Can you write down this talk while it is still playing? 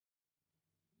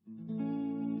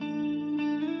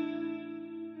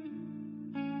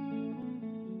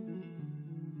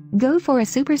Go for a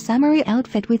super summery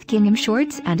outfit with gingham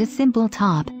shorts and a simple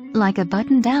top, like a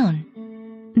button-down.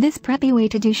 This preppy way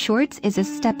to do shorts is a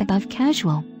step above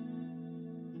casual.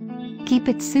 Keep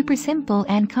it super simple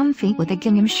and comfy with a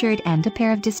gingham shirt and a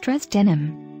pair of distressed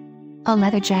denim. A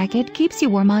leather jacket keeps you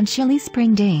warm on chilly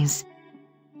spring days.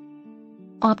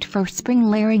 Opt for spring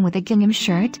layering with a gingham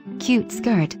shirt, cute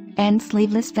skirt, and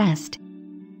sleeveless vest.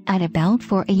 Add a belt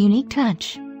for a unique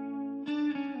touch.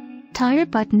 Tie your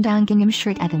button-down gingham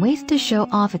shirt at the waist to show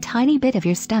off a tiny bit of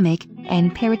your stomach,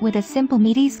 and pair it with a simple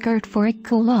meaty skirt for a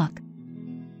cool look.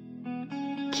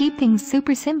 Keep things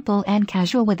super simple and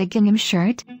casual with a gingham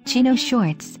shirt, chino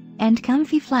shorts, and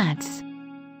comfy flats.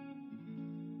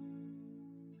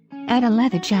 Add a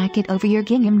leather jacket over your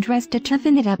gingham dress to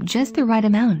toughen it up just the right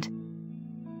amount.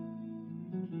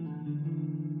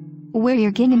 Wear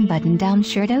your gingham button-down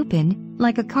shirt open,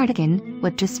 like a cardigan,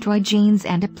 with destroyed jeans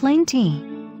and a plain tee.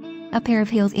 A pair of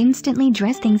heels instantly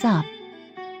dress things up.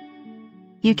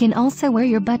 You can also wear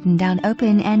your button-down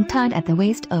open and tied at the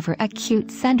waist over a cute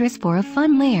sundress for a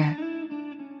fun layer.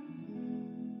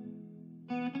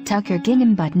 Tuck your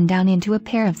gingham button-down into a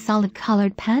pair of solid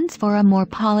colored pants for a more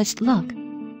polished look.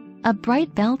 A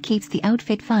bright belt keeps the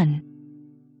outfit fun.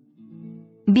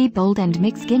 Be bold and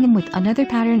mix gingham with another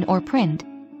pattern or print.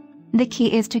 The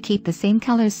key is to keep the same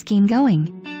color scheme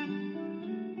going.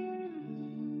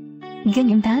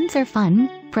 Gingham pants are fun,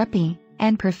 preppy,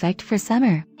 and perfect for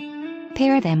summer.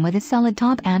 Pair them with a solid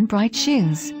top and bright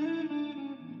shoes.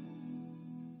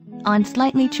 On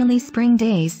slightly chilly spring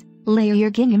days, layer your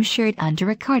gingham shirt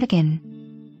under a cardigan.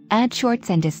 Add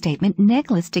shorts and a statement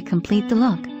necklace to complete the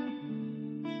look.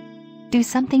 Do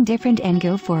something different and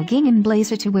go for a gingham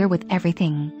blazer to wear with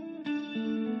everything.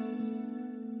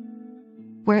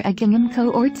 Wear a gingham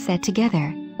coat set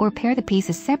together, or pair the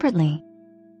pieces separately.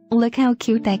 Look how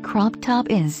cute that crop top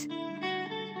is.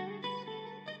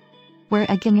 Wear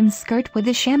a gingham skirt with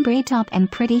a chambray top and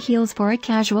pretty heels for a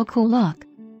casual cool look.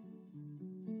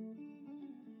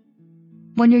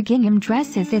 When your gingham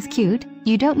dress is this cute,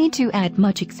 you don't need to add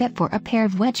much except for a pair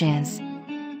of wedges.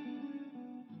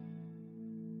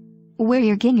 Wear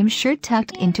your gingham shirt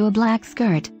tucked into a black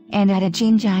skirt, and add a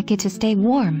jean jacket to stay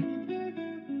warm.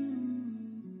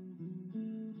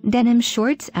 Denim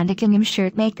shorts and a gingham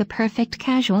shirt make the perfect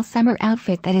casual summer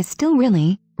outfit that is still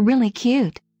really, really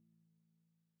cute.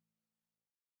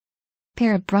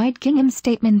 Pair a bright gingham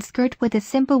statement skirt with a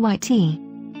simple white tee.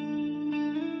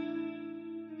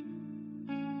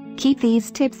 Keep these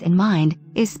tips in mind,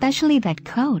 especially that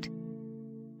coat.